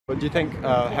But do you think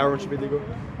heroin should be legal?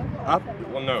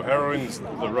 Well, no, heroin's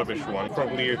the rubbish one.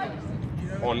 Probably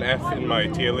on F in my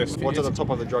tier list. What's at the top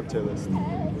of the drug tier list?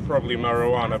 Probably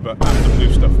marijuana, but and the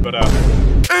blue stuff. But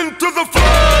into the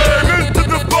flame, into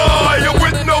the fire,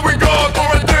 with no regard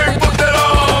for a thing, but that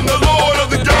I'm the Lord of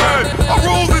the game. I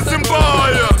rule this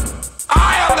empire.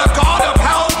 I am the God of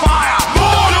hellfire,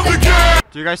 Lord of the game.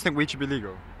 Do you guys think weed should be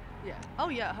legal? Yeah. Oh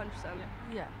yeah, 100%.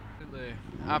 Yeah.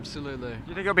 Absolutely. Do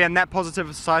you think it would be a net positive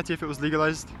for society if it was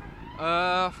legalized?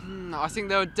 I think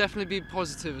there would definitely be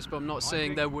positives, but I'm not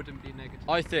saying there wouldn't be negatives.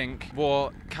 I think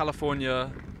for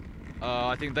California,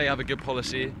 I think they have a good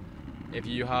policy. If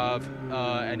you have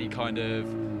any kind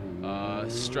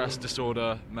of stress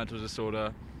disorder, mental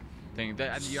disorder, thing,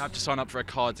 and you have to sign up for a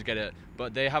card to get it.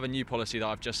 But they have a new policy that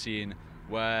I've just seen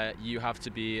where you have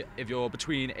to be, if you're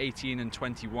between 18 and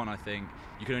 21, I think,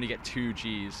 you can only get 2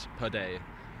 Gs per day.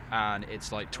 And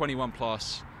it's like 21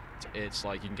 plus, it's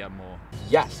like you can get more.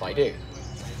 Yes, I do.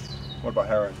 What about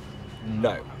heroin?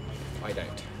 No, I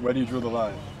don't. Where do you draw the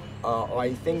line?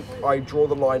 I think I draw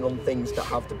the line on things that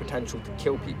have the potential to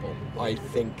kill people. I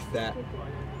think that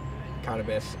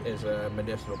cannabis is a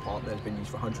medicinal plant that has been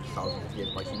used for hundreds of thousands of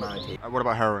years by humanity. What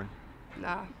about heroin?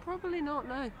 Nah, probably not.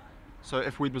 No. So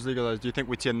if weed was legalized, do you think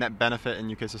we'd see a net benefit in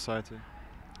UK society?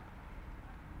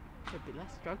 Could be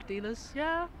less drug dealers.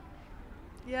 Yeah.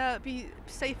 Yeah, it'd be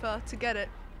safer to get it.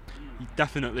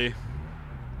 Definitely.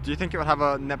 Do you think it would have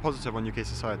a net positive on UK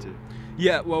society?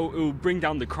 Yeah, well, it will bring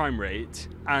down the crime rate,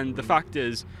 and the fact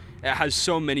is, it has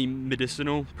so many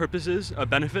medicinal purposes,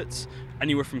 benefits,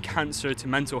 anywhere from cancer to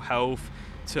mental health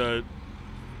to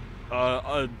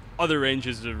other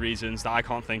ranges of reasons that I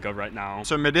can't think of right now.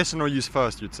 So medicinal use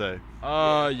first, you'd say?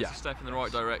 Yeah. It's a step in the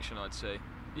right direction, I'd say.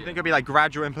 You think it'd be like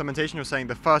gradual implementation? You're saying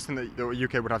the first thing that the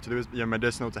UK would have to do is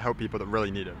medicinal to help people that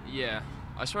really need it? Yeah,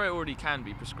 I swear it already can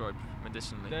be prescribed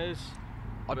medicinally.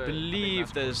 I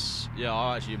believe there's,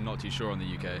 I actually am not too sure on the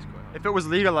UK. If it was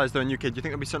legalized though in UK, do you think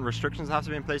there'd be certain restrictions that have to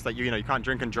be in place? Like, you can't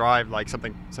drink and drive, like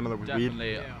something similar with weed?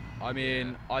 Definitely. I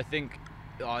mean, I think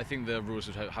the rules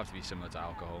would have to be similar to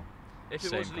alcohol. If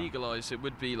it was legalized, it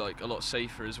would be like a lot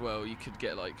safer as well. You could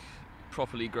get like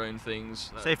properly grown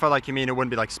things. Safer, like you mean it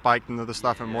wouldn't be like spiked and other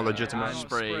stuff and more legitimate? And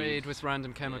sprayed with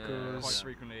random chemicals. Quite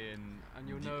frequently, and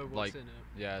you'll know what's in it.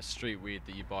 Yeah, street weed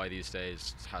that you buy these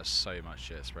days has so much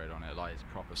shit sprayed on it, like it's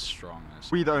proper strong.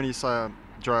 Weed the only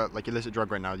illicit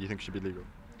drug right now, do you think should be legal?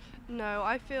 No,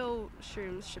 I feel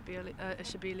shrooms should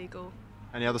be legal.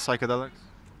 Any other psychedelics?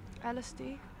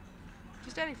 LSD,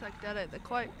 just any psychedelic. They're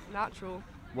quite natural.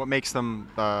 What makes them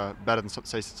better than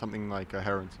say something like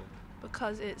heroin?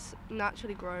 Because it's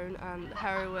naturally grown and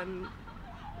heroin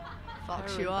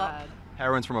fucks you up.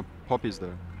 Heroin's from poppies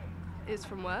though. It's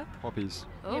from where? Poppies.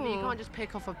 Yeah, but you can't just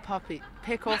pick off a poppy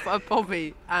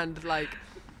and like...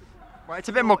 Well, it's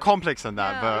a bit more complex than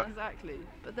that, but... exactly.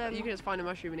 But then you can just find a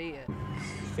mushroom and eat it.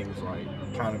 Things like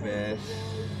cannabis,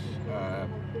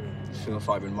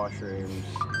 psilocybin mushrooms,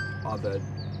 other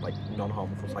like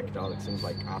non-harmful psychedelics, things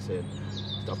like acid,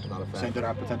 stuff to that effect. Saying they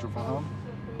don't have potential for harm?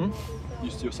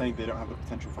 You're saying they don't have the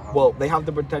potential for harm? Well, they have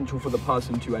the potential for the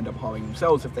person to end up harming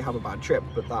themselves if they have a bad trip,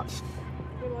 but that's...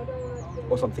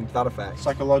 or something to that effect.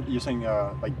 You're saying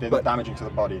like they're not damaging to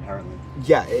the body inherently?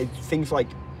 Yeah, things like...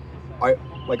 I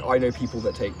know people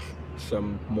that take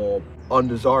some more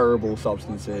undesirable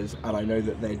substances, and I know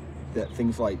that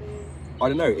things like... I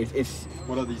don't know, it's...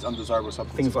 What are these undesirable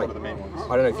substances? Things like, what are the main ones?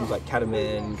 I don't know, things like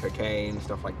ketamine, cocaine,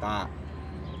 stuff like that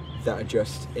are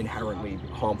just inherently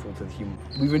harmful to the human.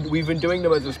 We've been doing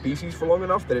them as a species for long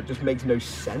enough that it just makes no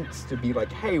sense to be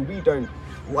like, hey, we don't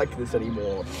like this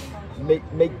anymore.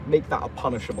 Make that a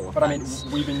punishable offense. But I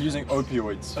mean, we've been using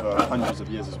opioids for hundreds of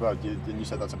years as well. Didn't you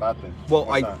say that's a bad thing? Well,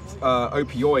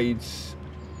 opioids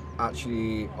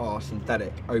actually are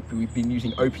synthetic. We've been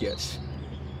using opiates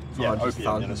for hundreds of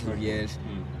thousands of years,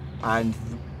 and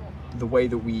the way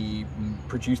that we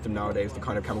produce them nowadays, the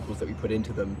kind of chemicals that we put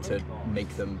into them to make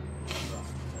them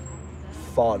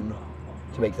fun,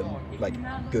 to make them like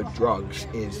good drugs,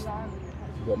 is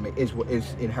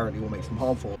inherently what makes them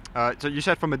harmful. So you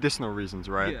said for medicinal reasons,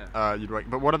 right? Yeah.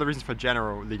 But what are the reasons for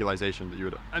general legalization that you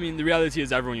would? I mean, the reality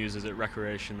is everyone uses it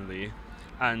recreationally,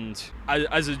 and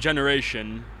as a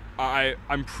generation,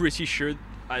 I'm pretty sure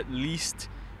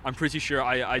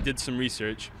I did some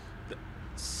research.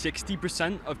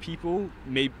 60% of people,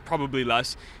 probably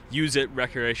less, use it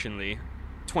recreationally.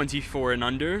 24 and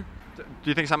under. Do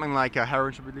you think something like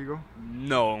heroin should be legal?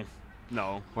 No.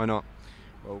 Why not?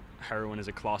 Well, heroin is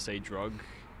a Class A drug.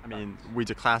 I mean,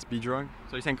 weed's a Class B drug.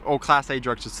 So you think all Class A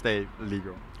drugs should stay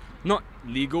legal? Not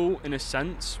legal in a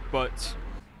sense, but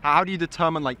How do you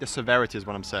determine like the severity is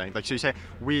what I'm saying? Like, so you say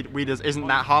weed isn't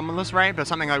that harmless, right? But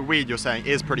something like weed you're saying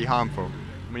is pretty harmful.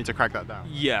 We need to crack that down.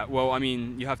 Yeah, well, I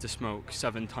mean, you have to smoke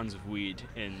 7 tons of weed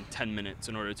in 10 minutes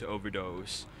in order to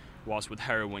overdose, whilst with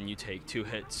heroin you take 2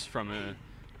 hits from a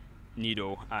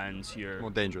needle and you're...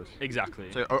 More dangerous.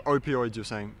 Exactly. So opioids you're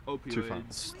saying?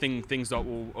 Opioids, things that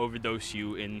will overdose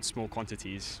you in small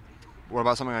quantities. What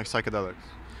about something like psychedelics?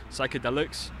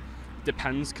 Psychedelics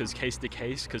depends, because case to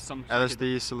case, because some...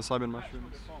 LSD, psilocybin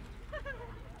mushrooms?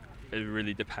 It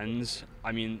really depends.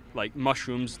 I mean, like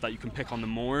mushrooms that you can pick on the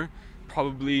moor,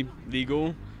 probably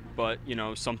legal, but you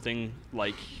know, something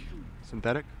like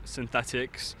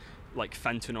synthetics like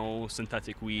fentanyl,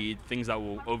 synthetic weed, things that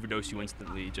will overdose you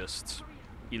instantly, just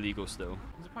illegal still.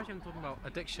 I'm surprised you haven't talking about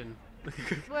addiction.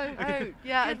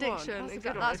 Yeah, addiction.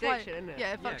 Exactly. That's why. Addiction, isn't it?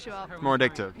 Yeah, it fucks you up. More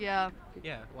addictive. Yeah.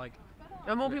 Yeah, like.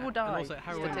 And more people die. And also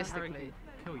heroin statistically.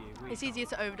 can kill you. It's easier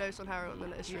to overdose on heroin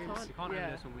than it is shrooms. You can't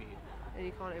overdose on weed. And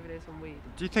you can't overdose on weed.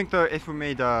 Do you think though, if we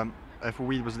made if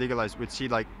weed was legalized, we'd see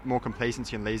like more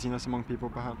complacency and laziness among people,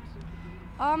 perhaps?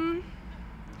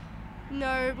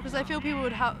 No, because I feel people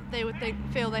would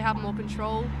feel they have more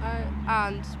control,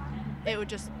 and it would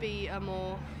just be a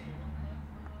more.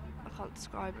 I can't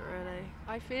describe it really.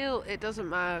 I feel it doesn't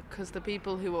matter because the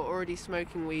people who are already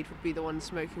smoking weed would be the ones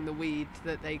smoking the weed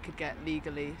that they could get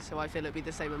legally. So I feel it'd be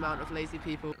the same amount of lazy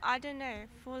people. I don't know.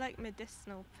 For like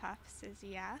medicinal purposes,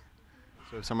 yeah.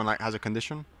 So if someone like has a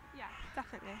condition? Yeah,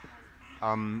 definitely.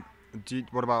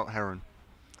 What about heroin?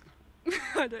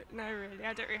 I don't know really.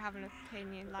 I don't really have an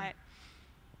opinion. Like,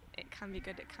 it can be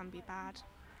good, it can be bad.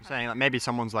 I'm saying like maybe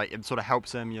someone's like it sort of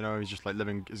helps him, you know, he's just like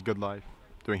living his good life,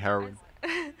 doing heroin.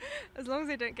 As long as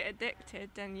they don't get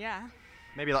addicted, then yeah.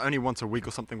 Maybe like only once a week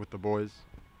or something with the boys.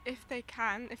 If they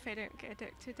don't get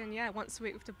addicted, then yeah, once a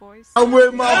week with the boys. I'm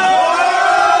with my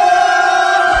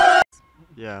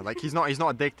Yeah, like he's not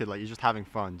addicted, like he's just having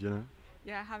fun, you know?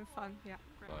 Yeah, having fun, yeah.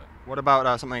 What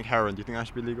about something like heroin? Do you think that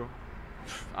should be legal?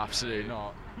 Absolutely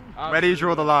not. Where do you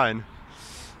draw the line?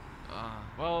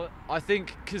 Well, I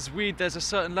think because weed, there's a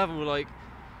certain level, like,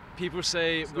 people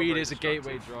say weed is a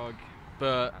gateway drug,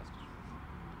 but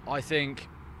I think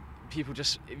people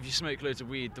just, if you smoke loads of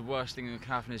weed, the worst thing that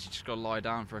can happen is you just gotta lie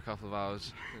down for a couple of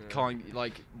hours.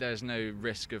 There's no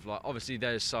risk of, like, obviously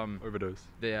there's some... Overdose.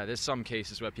 Yeah, there's some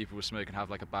cases where people will smoke and have,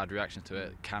 like, a bad reaction to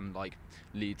it, can, like,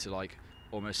 lead to, like,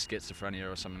 almost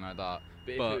schizophrenia or something like that.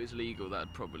 But if it was legal,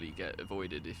 that'd probably get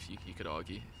avoided, if you could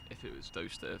argue, if it was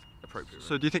dosed appropriately.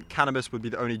 So do you think cannabis would be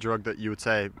the only drug that you would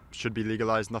say should be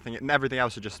legalized, nothing, and everything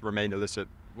else should just remain illicit?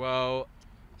 Well,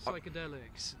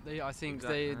 psychedelics, I think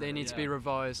they need to be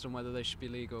revised on whether they should be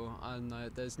legal, and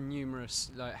there's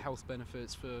numerous like health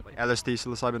benefits for like LSD,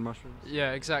 psilocybin mushrooms.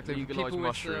 Yeah, exactly. Legalized People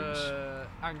mushrooms. With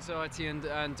anxiety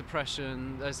and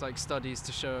depression, there's like studies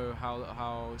to show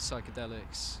how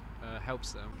psychedelics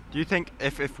helps them. Do you think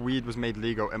if weed was made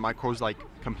legal, it might cause like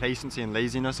complacency and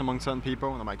laziness among certain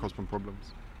people, and it might cause some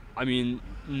problems? I mean,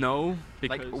 no,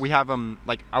 because like we have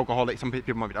like alcoholics. Some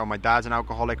people might be, oh, my dad's an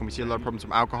alcoholic, and we see a lot of problems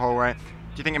from alcohol, right?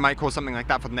 Do you think it might cause something like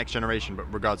that for the next generation,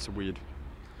 but regards to weed?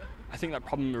 I think that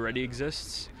problem already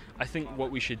exists. I think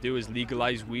what we should do is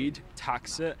legalize weed,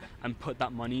 tax it, and put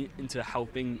that money into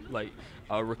helping like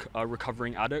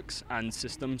recovering addicts and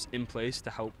systems in place to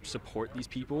help support these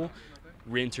people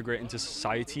reintegrate into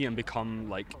society and become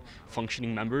like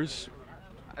functioning members.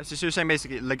 So you're saying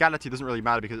basically legality doesn't really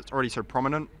matter because it's already so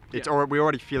prominent. We're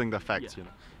already feeling the effects, you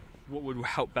know. What would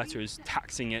help better is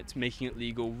taxing it, making it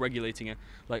legal, regulating it.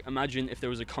 Like imagine if there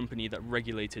was a company that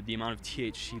regulated the amount of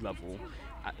THC level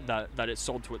that it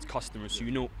sold to its customers, so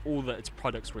you know all that its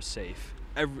products were safe.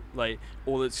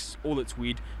 All its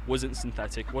weed wasn't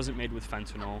synthetic, wasn't made with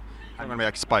fentanyl. And gonna be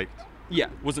like spiked. Yeah,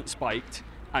 wasn't spiked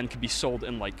and could be sold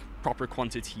in like proper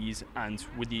quantities and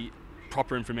with the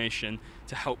proper information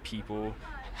to help people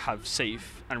have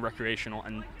safe and recreational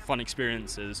and fun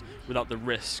experiences without the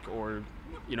risk or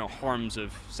harms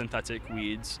of synthetic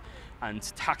weeds, and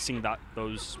taxing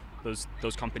those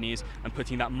companies and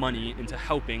putting that money into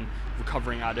helping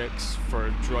recovering addicts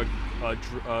for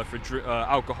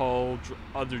alcohol,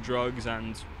 other drugs,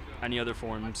 and any other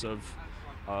forms of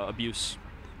abuse.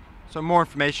 So more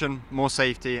information, more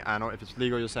safety, and if it's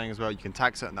legal, you're saying as well, you can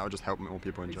tax it, and that would just help more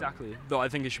people enjoy. Exactly. Though I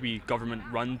think it should be government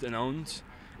run and owned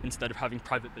instead of having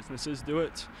private businesses do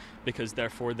it, because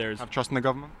therefore there's have trust in the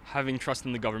government. Having trust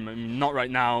in the government, not right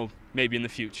now, maybe in the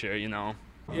future,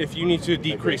 If you need to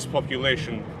decrease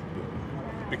population,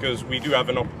 because we do have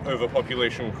an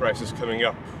overpopulation crisis coming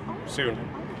up soon,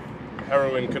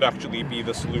 heroin could actually be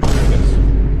the solution to this.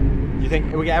 You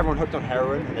think we get everyone hooked on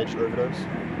heroin and they just overdose?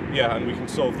 Yeah, and we can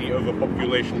solve the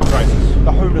overpopulation crisis.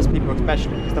 The homeless people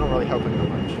especially, because they're not really helping that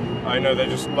much. I know, they're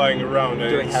just lying around and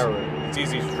doing heroin. It's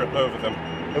easy to trip over them.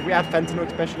 If we add fentanyl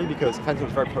especially, because fentanyl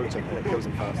is very potent and it kills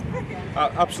them fast.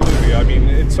 Absolutely, I mean,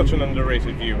 it's such an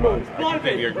underrated view, I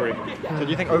completely agree. So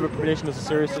do you think overpopulation is a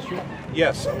serious issue?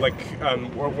 Yes, like,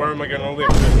 where am I going to live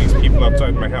with these people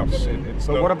outside my house?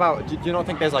 But what about, do you not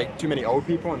think there's like too many old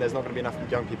people and there's not going to be enough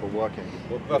young people working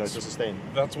to sustain?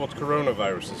 That's what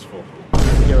coronavirus is for.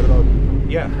 Get rid of old people?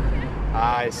 Yeah.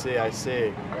 I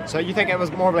see. So you think it was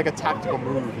more of like a tactical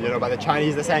move, by the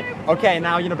Chinese? They're saying, okay,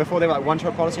 now, before they were like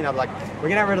one-child policy, now they're like, we're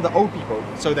going to get rid of the old people,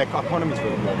 so their economy's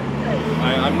really good.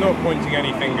 I'm not pointing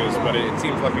any fingers, but it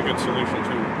seems like a good solution to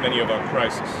many of our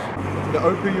crises. The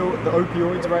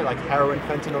opioids, right, like heroin,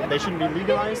 fentanyl, they shouldn't be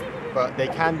legalized, but they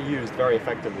can be used very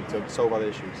effectively to solve other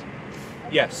issues.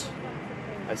 Yes.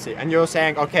 I see. And you're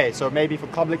saying, okay, so maybe for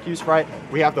public use, right,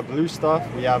 we have the blue stuff,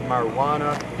 we have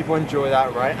marijuana, people enjoy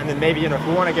that, right? And then maybe, if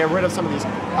we want to get rid of some of these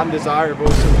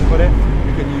undesirables, so to put it,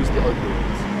 we can use the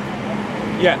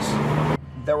opioids. Yes.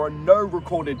 There are no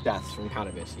recorded deaths from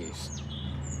cannabis use.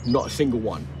 Not a single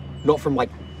one. Not from,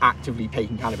 actively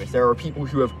taking cannabis. There are people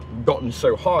who have gotten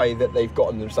so high that they've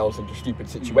gotten themselves into stupid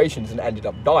situations and ended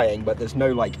up dying, but there's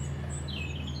no,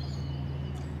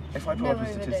 if I pull up a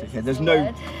statistic here, there's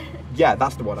no... Yeah,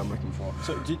 that's the word I'm looking for.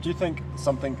 So do you think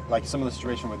something like similar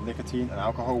situation with nicotine and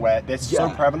alcohol where they're so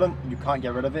prevalent you can't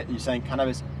get rid of it? You're saying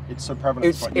cannabis, it's so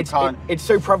prevalent it's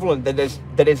so prevalent that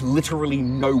there's literally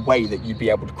no way that you'd be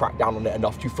able to crack down on it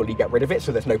enough to fully get rid of it,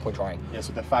 so there's no point trying. Yeah,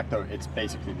 so de facto it's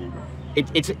basically legal.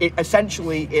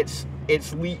 Essentially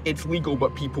it's legal,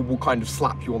 but people will kind of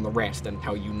slap you on the wrist and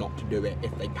tell you not to do it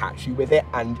if they catch you with it,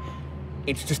 and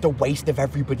it's just a waste of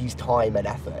everybody's time and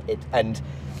effort.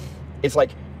 It's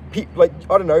like I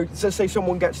don't know, say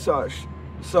someone gets searched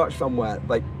somewhere,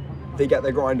 they get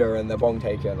their grinder and their bong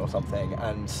taken or something,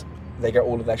 and they get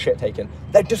all of their shit taken.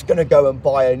 They're just gonna go and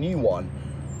buy a new one.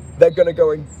 They're gonna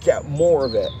go and get more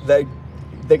of it. They're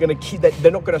gonna they're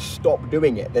not gonna stop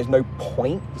doing it. There's no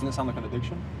point. Doesn't it sound like an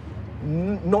addiction?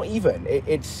 Not even.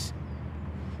 It's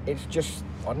just,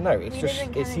 I don't know. It seems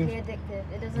addictive.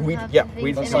 It doesn't have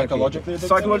weed psychologically addictive.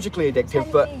 Psychologically addictive,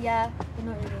 but yeah, but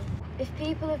not really. If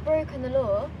people have broken the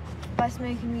law by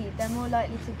smoking weed, they're more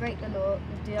likely to break the law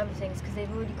and do other things because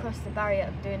they've already crossed the barrier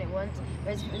of doing it once.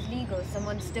 Whereas if it was legal,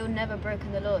 someone's still never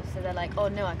broken the law, so they're like, oh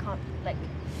no, I can't.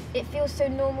 It feels so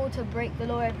normal to break the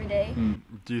law every day.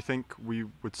 Do you think we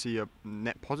would see a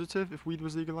net positive if weed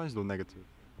was legalized or negative?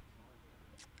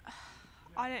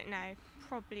 I don't know.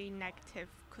 Probably negative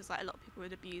because a lot of people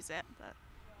would abuse it.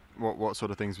 But what sort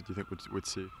of things would you think we'd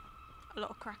see? A lot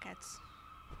of crackheads.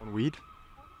 On weed?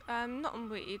 Not on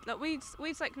weed. Weed's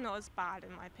not as bad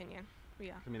in my opinion.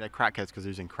 Yeah. I mean, they're crackheads because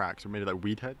they're using crack, so maybe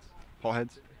weed heads,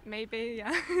 potheads. Maybe,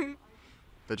 yeah.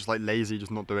 They're just lazy,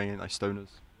 just not doing it, like stoners.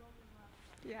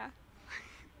 Yeah.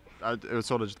 It would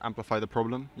sort of just amplify the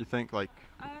problem. You think,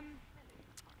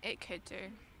 It could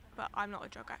do, but I'm not a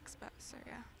drug expert, so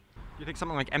yeah. Do you think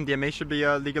something like MDMA should be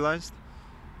legalized?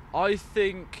 I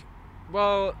think,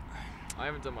 well, I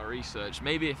haven't done my research.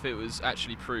 Maybe if it was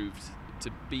actually proved to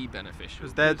be beneficial.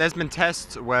 There's been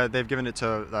tests where they've given it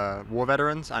to war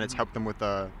veterans and it's helped them with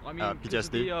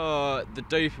PTSD. The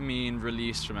dopamine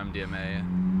released from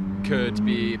MDMA could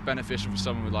be beneficial for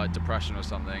someone with depression or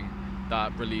something.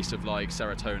 That release of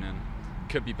serotonin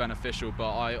could be beneficial,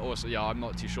 but I'm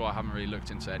not too sure. I haven't really looked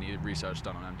into any research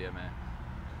done on MDMA.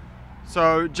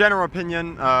 So, general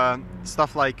opinion,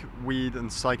 stuff like weed and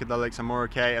psychedelics are more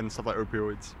okay, and stuff like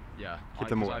opioids. Yeah, keep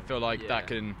them away. I feel like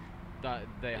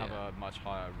they have a much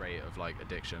higher rate of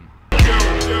addiction. I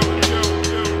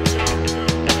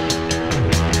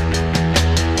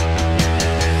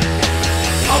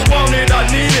want it, I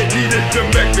need it to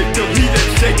make me feel heated.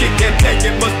 Shake it, can't take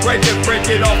it, must break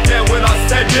it off there when I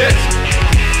said it.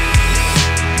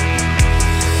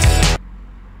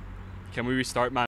 Can we restart, man?